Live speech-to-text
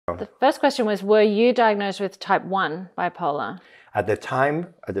The first question was, were you diagnosed with type 1 bipolar? At the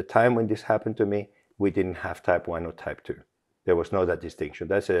time when this happened to me, we didn't have type 1 or type 2. There was no that distinction.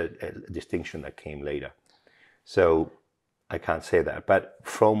 That's a distinction that came later. So I can't say that. But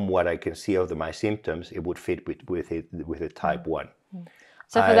from what I can see of my symptoms, it would fit with a type 1.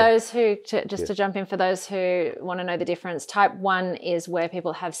 So for those who, to jump in, for those who want to know the difference, type 1 is where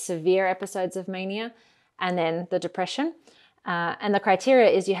people have severe episodes of mania and then the depression. And the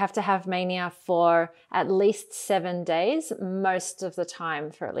criteria is you have to have mania for at least 7 days, most of the time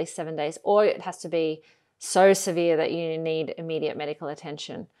for at least 7 days, or it has to be so severe that you need immediate medical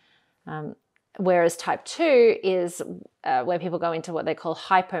attention. Whereas type 2 is where people go into what they call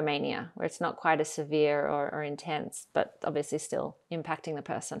hypomania, where it's not quite as severe or intense, but obviously still impacting the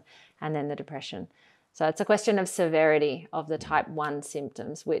person, and then the depression. So it's a question of severity of the type 1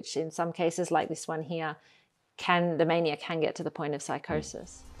 symptoms, which in some cases like this one here, the mania can get to the point of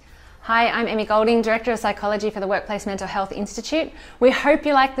psychosis. Hi, I'm Emmy Golding, Director of Psychology for the Workplace Mental Health Institute. We hope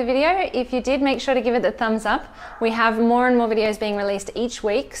you liked the video. If you did, make sure to give it the thumbs up. We have more and more videos being released each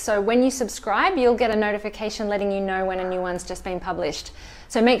week, so when you subscribe, you'll get a notification letting you know when a new one's just been published.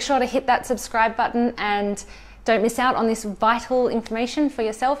 So make sure to hit that subscribe button and don't miss out on this vital information for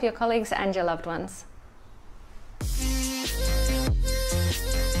yourself, your colleagues, and your loved ones.